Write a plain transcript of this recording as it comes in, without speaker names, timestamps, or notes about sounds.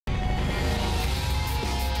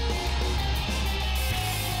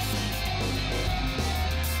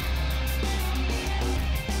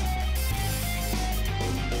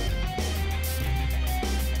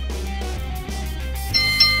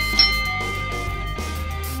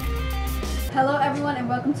Hello everyone and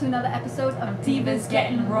welcome to another episode of Divas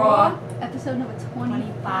Gettin Raw. Episode number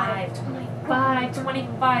 25.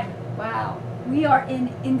 25. Wow. We are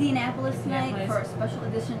in Indianapolis tonight for a special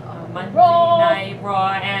edition of Monday Raw. Night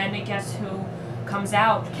Raw, and guess who comes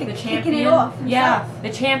out? The champion. Kicking it off himself. Yeah,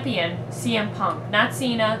 the champion, CM Punk. Not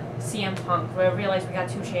Cena, CM Punk. We realize we got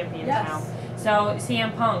two champions now. So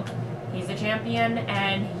CM Punk, he's the champion,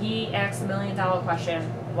 and he asks the $1 million question,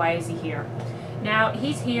 why is he here? Now,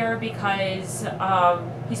 he's here because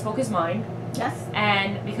he spoke his mind. Yes.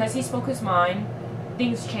 And because he spoke his mind,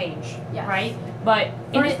 things change, right? But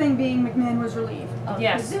first thing being McMahon was relieved of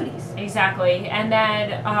his duties. Exactly. And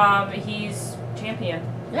then he's champion.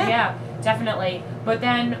 Yeah, definitely. But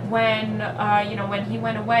then when, when he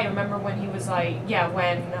went away, remember when he was like,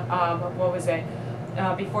 what was it?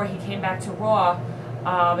 Before he came back to Raw,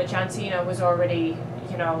 John Cena was already,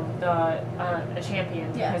 the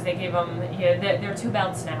champion because they gave him. There are two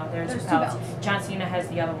belts now. There's two belts. John Cena has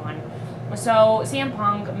the other one. So CM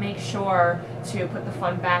Punk makes sure to put the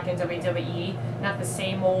fun back in WWE, not the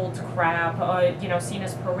same old crap.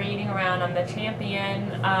 Cena's parading around. I'm the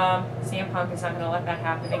champion. CM Punk is not going to let that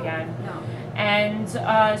happen again. No. And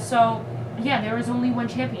there is only one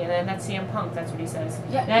champion, and that's CM Punk. That's what he says.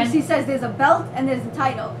 Yeah, because he says there's a belt and there's a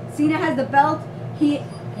title. Cena has the belt.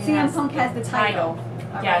 CM Punk has the title.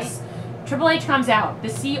 Yes. Right? Triple H comes out, the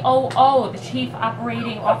COO, the Chief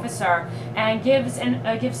Operating Officer, and gives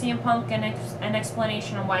CM Punk an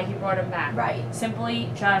explanation on why he brought him back. Right. Simply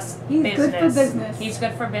just He's business. Good for business. He's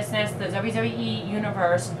good for business. The WWE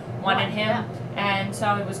Universe wanted him, and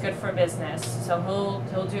so it was good for business. So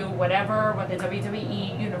he'll do what the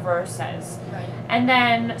WWE Universe says. Right. And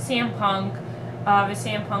then CM Punk.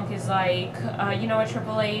 CM Punk is like, you know what,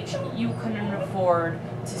 Triple H, you couldn't afford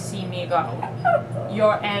to see me go.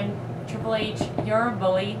 Triple H, you're a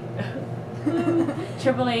bully.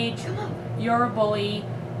 Triple H, you're a bully,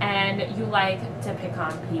 and you like to pick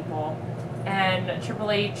on people. And Triple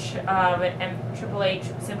H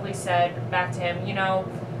simply said back to him,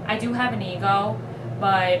 I do have an ego,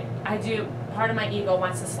 but part of my ego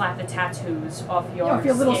wants to slap the tattoos off your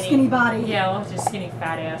little skinny body. Yeah, off your skinny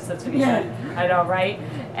fat ass. That's what he said. I know, right?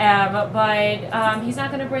 But he's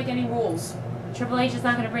not going to break any rules. Triple H is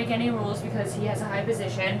not going to break any rules because he has a high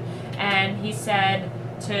position, and he said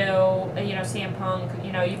to CM Punk,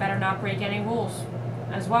 you better not break any rules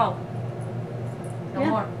as well. No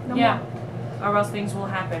more. Or else things will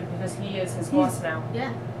happen because he is his boss now.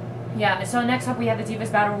 Yeah, so next up we have the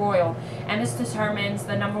Divas Battle Royal, and this determines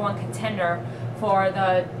the #1 contender for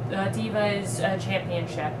the Divas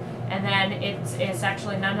Championship. And then it's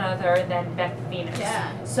actually none other than Beth Phoenix.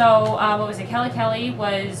 Yeah. So what was it? Kelly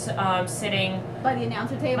was sitting by the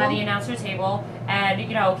announcer table. And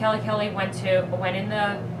Kelly went in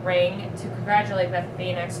the ring to congratulate Beth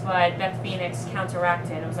Phoenix, but Beth Phoenix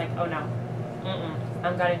counteracted. It was like, oh no,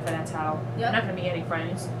 I'm gunning for that title. We're not gonna be any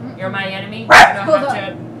friends. You're my enemy.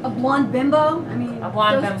 A blonde bimbo. I mean, a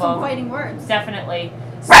blonde those bimbo. Are some fighting words. Definitely.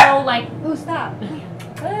 So like, oh stop.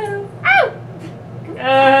 Oh.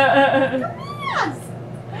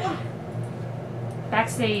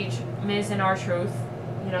 Backstage, Miz and R-Truth,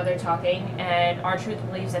 they're talking, and R-Truth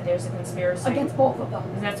believes that there's a conspiracy against both of them.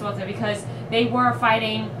 That's both of them because they were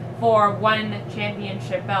fighting for one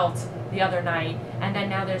championship belt the other night, and then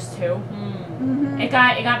now there's two. It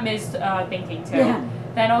got Miz thinking too. Yeah.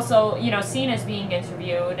 Then also, Cena's being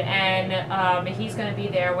interviewed, and he's going to be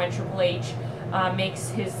there when Triple H makes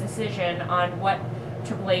his decision on what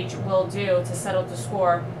Triple H will do to settle the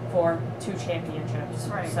score for 2 championships.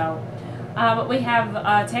 Right. So, we have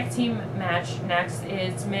a tag team match next.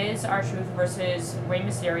 It's Miz, R-Truth versus Rey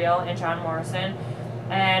Mysterio and John Morrison.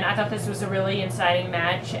 And I thought this was a really exciting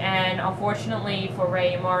match. And unfortunately for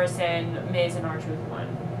Rey Morrison, Miz and R-Truth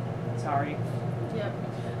won. Sorry. Yep.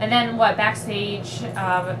 And then backstage,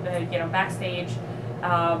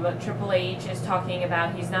 Triple H is talking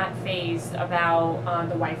about he's not fazed about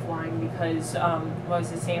the wife line because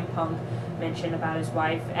CM Punk mentioned about his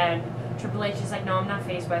wife, and Triple H is like, no, I'm not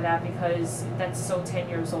fazed by that because that's so 10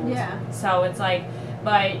 years old. Yeah. So it's like,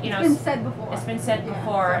 but it's been said before. It's been said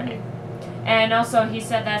before. And also he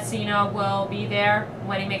said that Cena will be there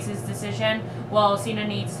when he makes his decision. Well, Cena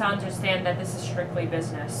needs to understand that this is strictly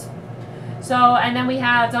business. So, and then we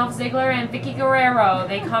have Dolph Ziggler and Vicky Guerrero.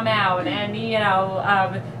 They come out, and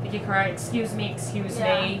Vicky Guerrero, excuse me.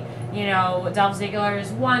 Dolph Ziggler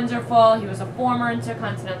is wonderful. He was a former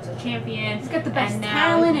Intercontinental Champion. He's got the best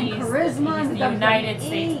talent and charisma. He's the United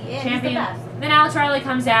States Champion. Then Alex Riley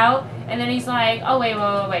comes out, and then he's like, oh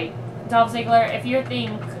wait, Dolph Ziggler, if you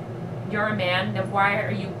think you're a man, then why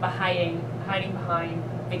are you hiding behind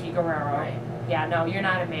Vicky Guerrero. Right. Yeah, no, you're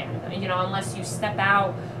not a man. You know, unless you step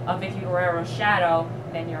out of Vicky Guerrero's shadow,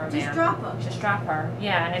 then you're a man. Just drop her. Just drop her.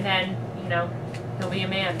 Yeah, and then, you know, he'll be a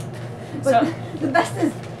man. But So the best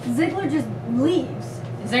is Ziggler just leaves.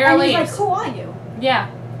 Ziggler and leaves. he's like, who are you? Yeah,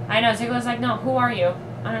 I know. Ziggler's like, no, who are you?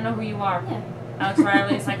 I don't know who you are. Yeah. Alex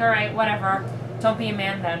Riley's like, all right, whatever. Don't be a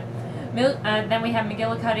man then. Then we have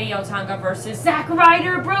McGillicuddy, Otunga versus Zack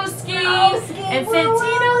Ryder, Broski, and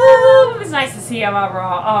Santino. It was nice to see him on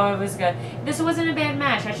Raw. Oh, it was good. This wasn't a bad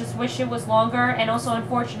match. I just wish it was longer. And also,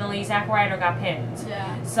 unfortunately, Zack Ryder got pinned.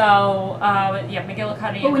 Yeah. So, yeah,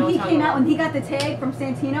 McGillicuddy But when and he Otunga. came out, when he got the tag from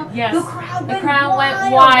Santino, yes. the crowd went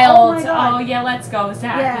went wild. wild. Oh, my God. Oh, yeah, let's go,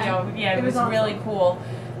 Zack. Yeah. You know, yeah, it was awesome. really cool.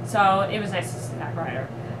 So, it was nice to see Zack Ryder.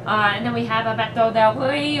 And then we have Alberto Del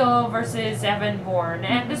Rio versus Evan Bourne.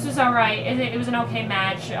 And this was alright. It was an okay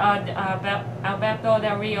match. Alberto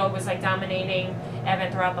Del Rio was like dominating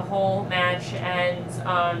Evan throughout the whole match. And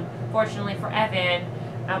fortunately for Evan,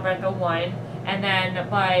 Alberto won. And then,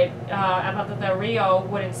 but Alberto Del Rio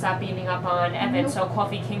wouldn't stop beating up on Evan. So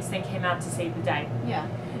Kofi Kingston came out to save the day. Yeah.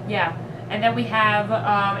 Yeah. And then we have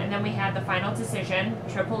the final decision.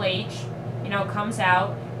 Triple H, you know, comes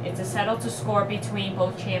out. It's a settle to score between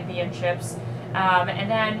both championships. And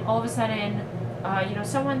then all of a sudden, you know,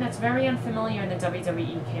 someone that's very unfamiliar in the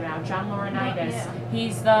WWE came out, John Laurinaitis. Yeah.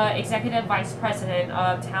 He's the Executive Vice President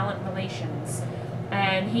of Talent Relations.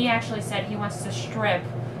 And he actually said he wants to strip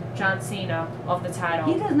John Cena of the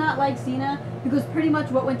title. He does not like Cena because pretty much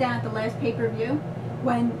what went down at the last pay-per-view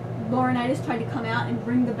when Laurinaitis tried to come out and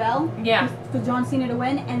ring the bell for John Cena to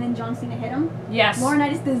win, and then John Cena hit him. Yes.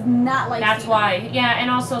 Laurinaitis does not like That's Cena. why. Yeah, and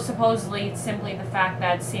also supposedly it's simply the fact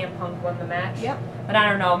that CM Punk won the match. Yep. But I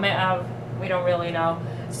don't know. We don't really know.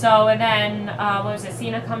 So, and then, what was it?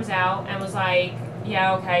 Cena comes out and was like,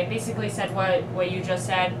 yeah, okay. Basically said what you just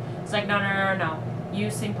said. It's like, no. You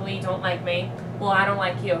simply don't like me. Well, I don't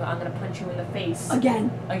like you. I'm going to punch you in the face. Again,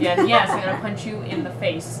 yes. I'm going to punch you in the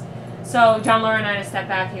face. So John Laurinaitis stepped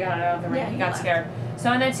back. He got out of the ring. Yeah, he got left. scared.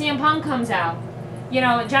 So and then CM Punk comes out. You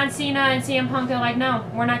know, John Cena and CM Punk, they're like, no,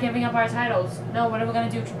 we're not giving up our titles. No, what are we going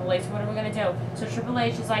to do, Triple H? What are we going to do? So Triple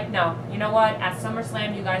H is like, no, you know what? At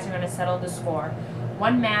SummerSlam, you guys are going to settle the score.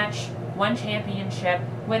 One match, one championship.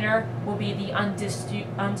 Winner will be the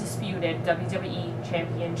undisputed WWE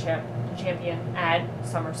champion at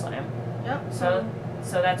SummerSlam. Yep.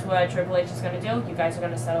 So that's what Triple H is going to do. You guys are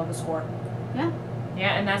going to settle the score. Yeah.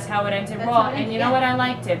 Yeah, and that's how it ended That's Raw. how it ended, And you know what? I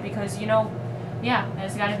liked it because, you know, yeah,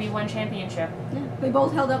 there's got to be one championship. Yeah. They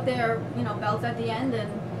both held up their, you know, belts at the end, and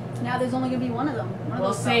now there's only going to be one of them.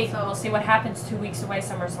 We'll see. We'll see what happens 2 weeks away,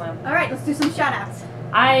 SummerSlam. All right, let's do some shout-outs.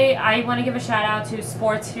 I want to give a shout out to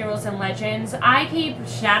Sports Heroes and Legends. I keep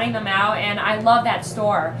shouting them out, and I love that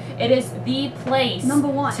store. It is the place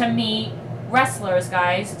 #1 to meet wrestlers,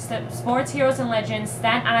 guys. Sports Heroes and Legends,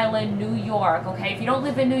 Staten Island, New York. Okay, if you don't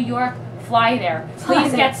live in New York, fly there.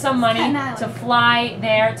 Please get some money to fly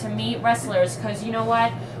there to meet wrestlers, because you know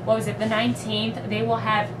what? What was it? The 19th, they will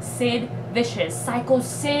have Sid Vicious, Psycho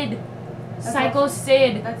Sid.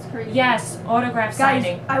 That's crazy. Yes, autograph Guys,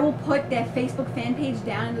 signing. I will put their Facebook fan page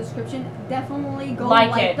down in the description. Definitely go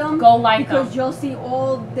Like them. Go like them. Because you'll see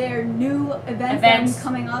all their new events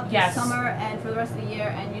coming up this summer and for the rest of the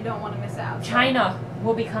year, and you don't want to miss out. China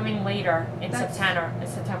will be coming later in That's September.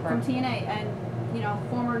 From TNA and, you know,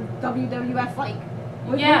 former WWF, like,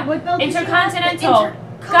 what belt did she have? Intercontinental.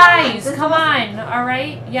 Guys, come on. All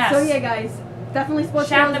right? Yes. So, yeah, guys. Definitely Sports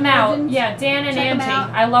Shout Heroes them and out. Legends. Yeah, Dan and Check them Angie. out.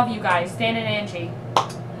 I love you guys. Dan and Angie.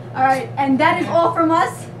 All right, and that is all from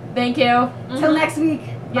us. Thank you. Till next week.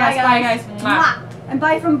 Yes, bye, guys. Mwah. And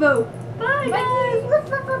bye from Boo. Bye,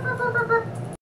 guys.